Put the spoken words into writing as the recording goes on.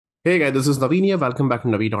Hey guys, this is Naveen here. Welcome back to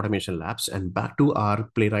Naveen Automation Labs and back to our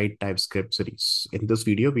Playwright Typescript series. In this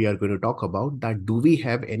video, we are going to talk about that do we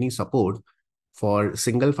have any support for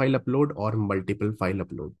single file upload or multiple file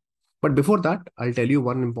upload. But before that, I'll tell you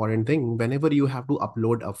one important thing. Whenever you have to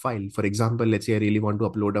upload a file, for example, let's say I really want to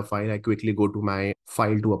upload a file, I quickly go to my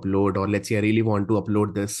file to upload, or let's say I really want to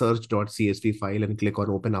upload the search.csv file and click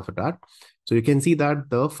on open after that. So you can see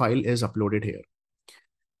that the file is uploaded here.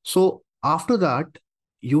 So after that,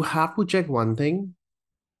 you have to check one thing,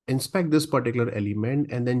 inspect this particular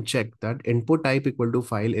element and then check that input type equal to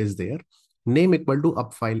file is there, name equal to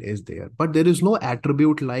up file is there, but there is no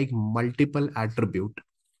attribute like multiple attribute.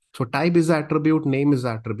 So type is attribute, name is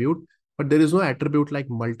attribute, but there is no attribute like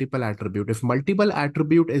multiple attribute. If multiple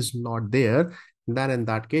attribute is not there, then in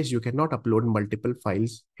that case, you cannot upload multiple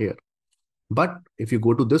files here. But if you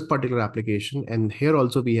go to this particular application and here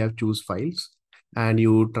also we have choose files and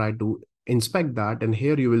you try to inspect that, and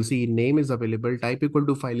here you will see name is available, type equal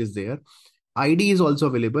to file is there, ID is also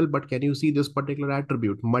available, but can you see this particular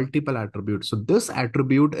attribute, multiple attributes? So this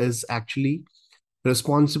attribute is actually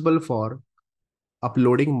responsible for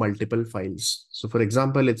uploading multiple files. So for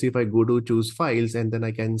example, let's see if I go to choose files and then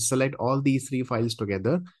I can select all these three files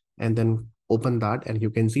together and then open that, and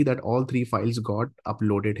you can see that all three files got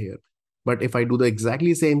uploaded here. But if I do the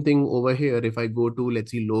exactly same thing over here, if I go to,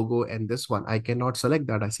 let's see, logo and this one, I cannot select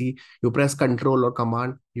that. I see you press control or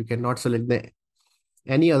command, you cannot select the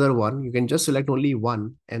any other one. You can just select only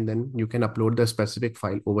one and then you can upload the specific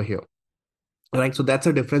file over here. Right. So that's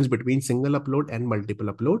a difference between single upload and multiple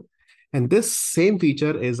upload. And this same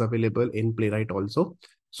feature is available in Playwright also.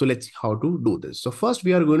 So let's see how to do this. So first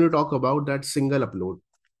we are going to talk about that single upload.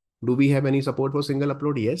 Do we have any support for single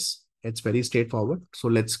upload? Yes, it's very straightforward. So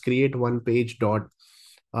let's create one page dot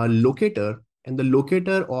locator, and the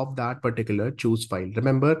locator of that particular choose file.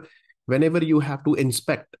 Remember, whenever you have to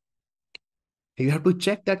inspect, you have to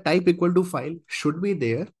check that type equal to file should be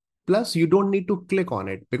there. Plus, you don't need to click on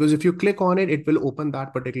it, because if you click on it, it will open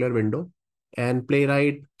that particular window and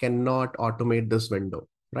Playwright cannot automate this window,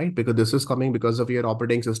 right? Because this is coming because of your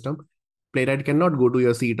operating system. Playwright cannot go to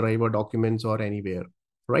your C drive or documents or anywhere,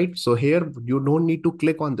 right? So here you don't need to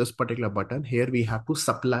click on this particular button. Here we have to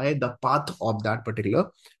supply the path of that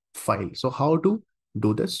particular file. So how to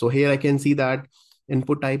do this? So here I can see that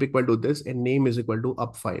input type equal to this and name is equal to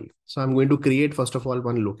up file. So I'm going to create first of all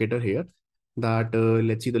one locator here that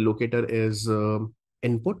let's see, the locator is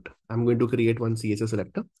input. I'm going to create one CSS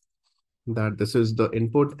selector that this is the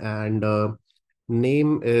input, and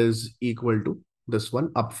name is equal to this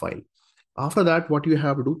one up file. After that, what you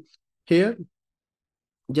have to do here,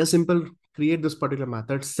 just simple create this particular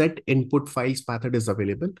method. Set input files method is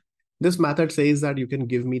available. This method says that you can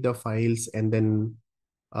give me the files, and then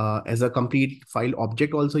as a complete file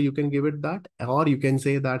object also you can give it that, or you can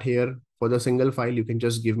say that here for the single file you can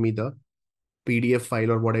just give me the PDF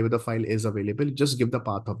file or whatever the file is available, just give the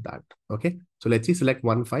path of that. Okay, so let's see, select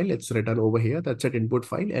one file, it's written over here, that's an input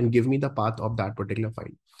file, and give me the path of that particular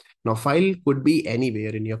file. Now file could be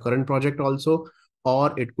anywhere in your current project also,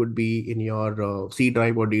 or it could be in your C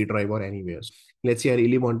drive or D drive or anywhere. Let's say I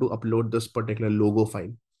really want to upload this particular logo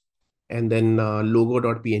file, and then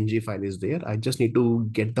logo.png file is there. I just need to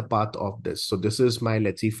get the path of this. So this is my,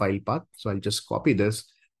 let's see, file path. So I'll just copy this,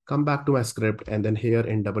 come back to my script, and then here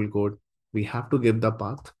in double quote, we have to give the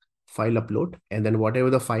path file upload, and then whatever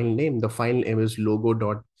the file name is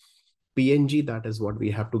logo.png. That is what we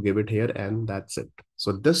have to give it here, and that's it.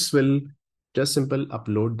 So this will just simple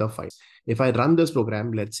upload the file. If I run this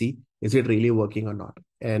program, let's see, is it really working or not?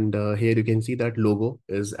 And here you can see that logo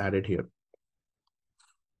is added here.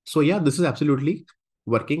 So yeah, this is absolutely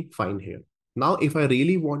working fine here. Now, if I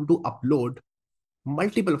really want to upload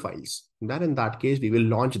multiple files, then in that case, we will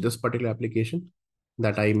launch this particular application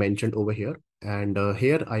that I mentioned over here. And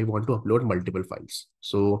here I want to upload multiple files.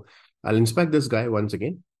 So I'll inspect this guy once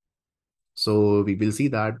again. So we will see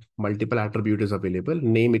that multiple attribute is available.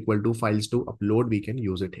 Name equal to files to upload. We can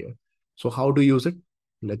use it here. So how to use it?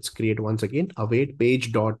 Let's create once again await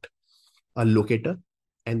page dot a locator,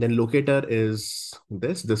 and then locator is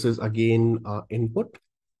this is again input,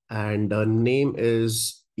 and name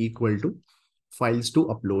is equal to files to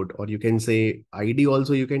upload, or you can say ID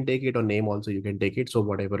also you can take it, or name also you can take it, so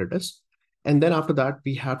whatever it is. And then after that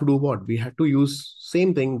we have to do what? We have to use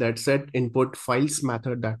same thing, that set input files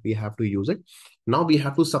method, that we have to use it. Now we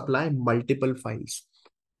have to supply multiple files.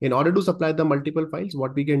 In order to supply the multiple files,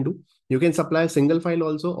 what we can do, you can supply a single file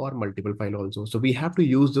also or multiple file also. So we have to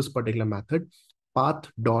use this particular method, path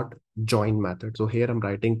dot join method. So here I'm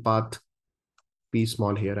writing path, p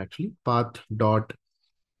small here actually, path dot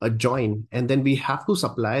a join, and then we have to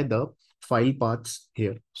supply the file paths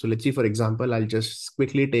here. So let's see, for example, I'll just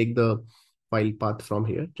quickly take the file path from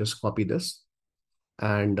here, just copy this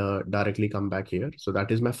and directly come back here. So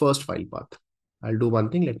that is my first file path. I'll do one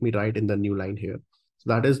thing. Let me write in the new line here. So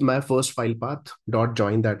that is my first file path dot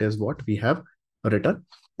join. That is what we have written.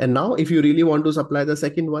 And now if you really want to supply the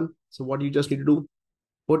second one, so what you just need to do,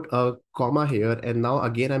 put a comma here. And now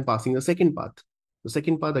again, I'm passing the second path. The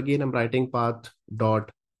second path, again, I'm writing path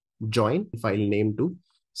dot join file name to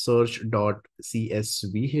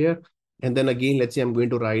search.csv here. And then again, let's say I'm going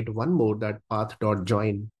to write one more, that path dot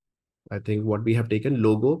join. I think what we have taken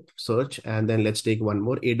logo search, and then let's take one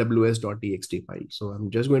more aws.txt file. So I'm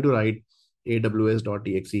just going to write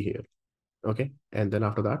aws.txt here. Okay. And then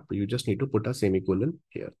after that, you just need to put a semicolon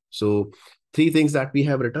here. So three things that we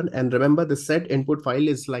have written. And remember, the set input file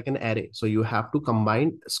is like an array. So you have to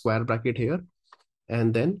combine square bracket here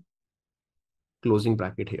and then closing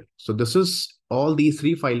bracket here. So this is all these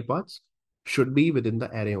three file paths should be within the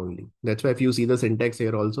array only. That's why if you see the syntax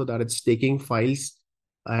here also, that it's taking files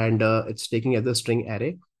and it's taking as a string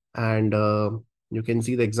array. And you can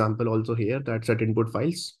see the example also here, that set input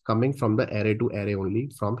files coming from the array to array only,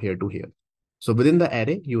 from here to here. So within the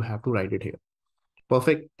array, you have to write it here.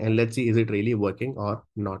 Perfect. And let's see, is it really working or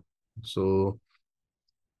not? So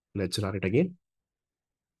let's run it again.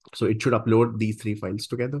 So it should upload these three files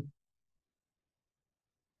together.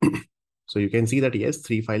 So you can see that yes,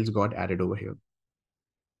 three files got added over here.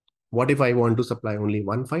 What if I want to supply only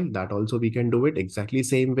one file? That also we can do it exactly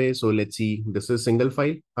same way. So let's see, this is single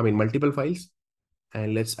file, multiple files,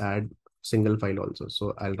 and let's add single file also.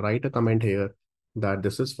 So I'll write a comment here that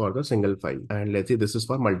this is for the single file, and let's see, this is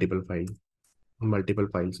for multiple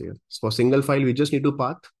files here. So for single file, we just need to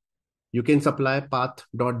path. You can supply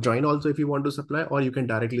path.join also if you want to supply, or you can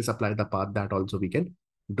directly supply the path. That also we can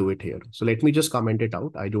do it here. So let me just comment it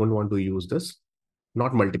out. I don't want to use this,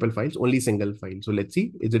 not multiple files, only single file. So let's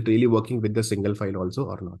see, is it really working with the single file also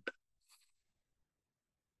or not?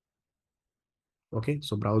 Okay,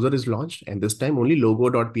 so browser is launched, and this time only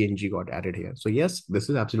logo.png got added here. So yes, this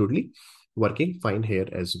is absolutely working fine here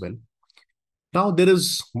as well. Now there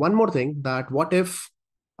is one more thing, that what if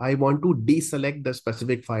I want to deselect the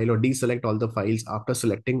specific file or deselect all the files after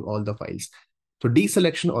selecting all the files? So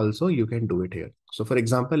deselection also you can do it here. So for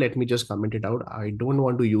example, let me just comment it out. I don't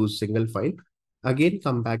want to use single file. Again,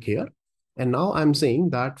 come back here. And now I'm saying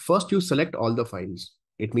that first you select all the files.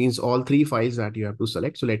 It means all three files that you have to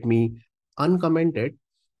select. So let me uncomment it.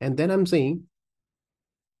 And then I'm saying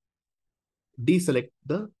deselect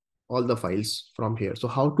all the files from here. So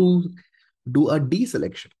how to do a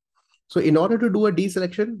deselection? So in order to do a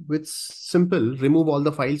deselection, with simple remove all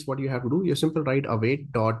the files, what you have to do, you simple write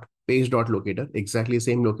await.page.locator, exactly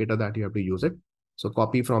same locator that you have to use it. So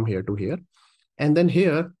copy from here to here. And then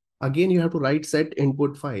here, again, you have to write set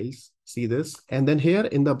input files, see this. And then here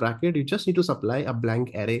in the bracket, you just need to supply a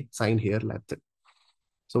blank array sign here, that's it.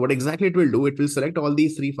 So what exactly it will do, it will select all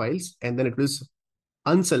these three files, and then it will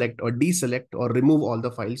unselect or deselect or remove all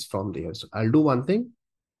the files from there. So I'll do one thing.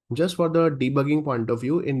 Just for the debugging point of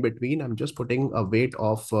view, in between, I'm just putting a wait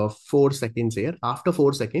of 4 seconds here. After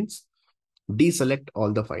 4 seconds, deselect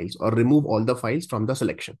all the files or remove all the files from the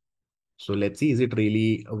selection. So let's see, is it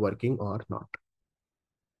really working or not?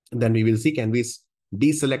 Then we will see, can we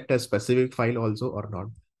deselect a specific file also or not?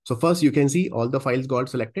 So first you can see all the files got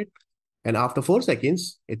selected. And after 4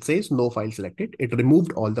 seconds, it says no file selected. It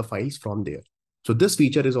removed all the files from there. So this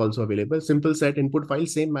feature is also available. Simple set input file,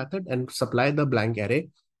 same method, and supply the blank array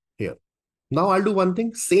here. Now I'll do one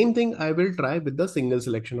thing, same thing I will try with the single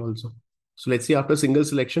selection also. So let's see, after single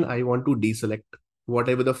selection, I want to deselect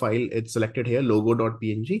whatever the file it's selected here,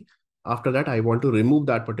 logo.png. After that, I want to remove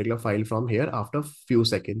that particular file from here after few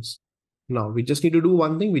seconds. Now we just need to do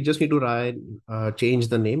one thing. We just need to change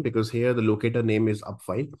the name, because here the locator name is up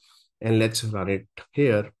file, and let's run it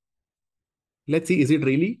here. Let's see, is it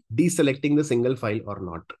really deselecting the single file or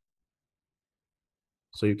not?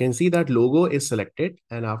 So you can see that logo is selected,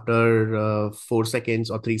 and after 4 seconds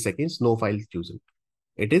or 3 seconds, no file chosen.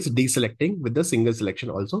 It is deselecting with the single selection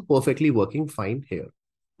also, perfectly working fine here.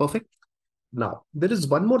 Perfect. Now, there is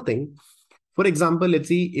one more thing. For example, let's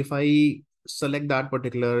see if I select that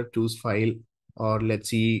particular choose file, or let's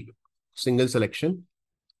see single selection,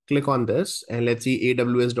 click on this, and let's see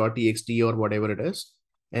aws.txt or whatever it is.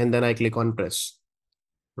 And then I click on press,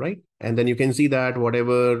 right? And then you can see that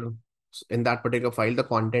whatever in that particular file, the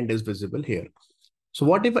content is visible here. So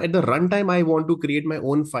what if at the runtime, I want to create my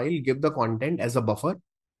own file, give the content as a buffer,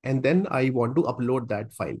 and then I want to upload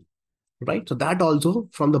that file, right? So that also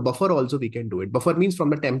from the buffer also we can do it. Buffer means from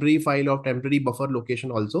the temporary file or temporary buffer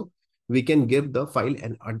location also, we can give the file,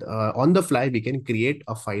 and on the fly, we can create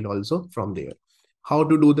a file also from there. How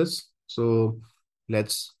to do this? So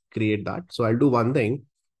let's create that. So I'll do one thing.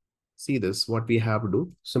 See this, what we have to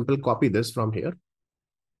do. Simple copy this from here.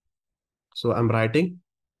 So I'm writing,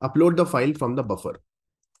 upload the file from the buffer.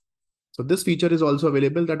 So this feature is also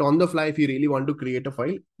available that on the fly, if you really want to create a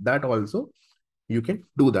file, that also you can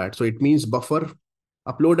do that. So it means buffer,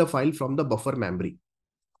 upload a file from the buffer memory.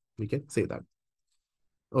 We can say that.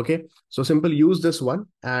 Okay, so simple, use this one.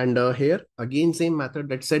 And here again, same method,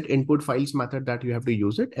 that set input files method, that you have to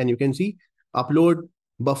use it. And you can see upload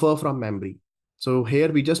buffer from memory. So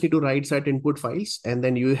here we just need to write set input files, and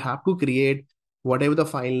then you have to create whatever the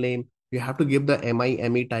file name. You have to give the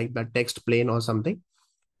ME type, that text plain or something.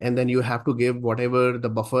 And then you have to give whatever the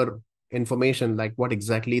buffer information, like what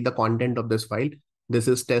exactly the content of this file. This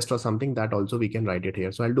is test or something, that also we can write it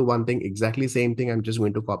here. So I'll do one thing, exactly same thing. I'm just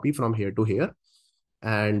going to copy from here to here,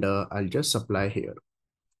 and I'll just supply here.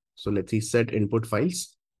 So let's see, set input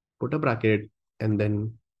files, put a bracket, and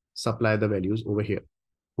then supply the values over here.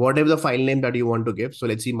 Whatever the file name that you want to give. So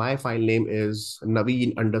let's see, my file name is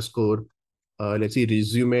Naveen underscore, let's see,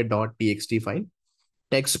 resume.txt file.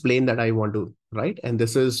 Text plain that I want to write. And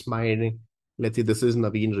this is my, let's see, this is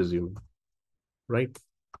Naveen resume, right?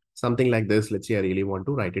 Something like this. Let's see, I really want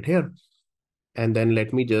to write it here. And then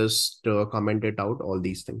let me just comment it out, all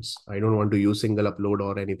these things. I don't want to use single upload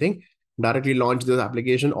or anything. Directly launch this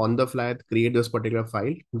application on the fly, create this particular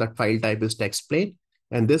file. That file type is text plain.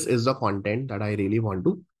 And this is the content that I really want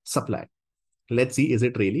to supply. Let's see, is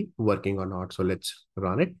it really working or not? So let's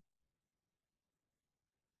run it.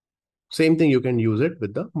 Same thing, you can use it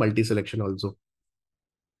with the multi-selection also.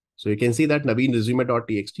 So you can see that Naveen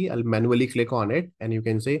resume.txt, I'll manually click on it, and you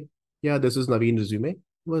can say, yeah, this is Naveen resume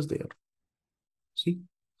was there. See,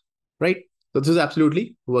 right? So this is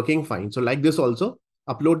absolutely working fine. So like this also,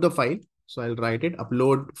 upload the file. So I'll write it,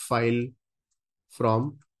 upload file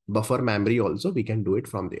from buffer memory also. We can do it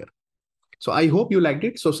from there. So I hope you liked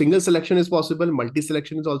it. So single selection is possible,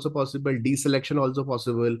 multi-selection is also possible, deselection also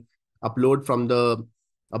possible, upload from the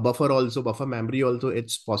a buffer also, buffer memory also,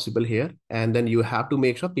 it's possible here. And then you have to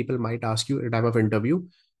make sure, people might ask you at the time of interview,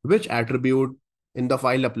 which attribute in the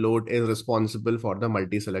file upload is responsible for the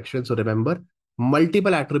multi-selection. So remember,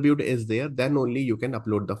 multiple attribute is there, then only you can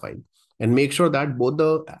upload the file. And make sure that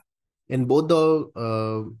in both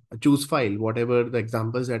the choose file, whatever the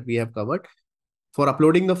examples that we have covered, for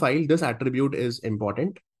uploading the file, this attribute is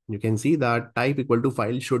important. You can see that type equal to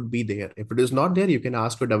file should be there. If it is not there, you can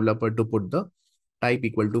ask your developer to put the type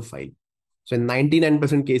equal to file. So in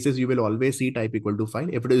 99% cases, you will always see type equal to file.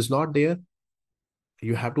 If it is not there,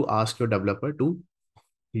 you have to ask your developer to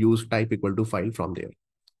use type equal to file from there.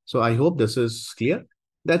 So I hope this is clear.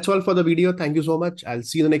 That's all for the video. Thank you so much. I'll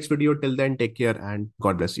see you in the next video. Till then, take care and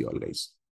God bless you all, guys.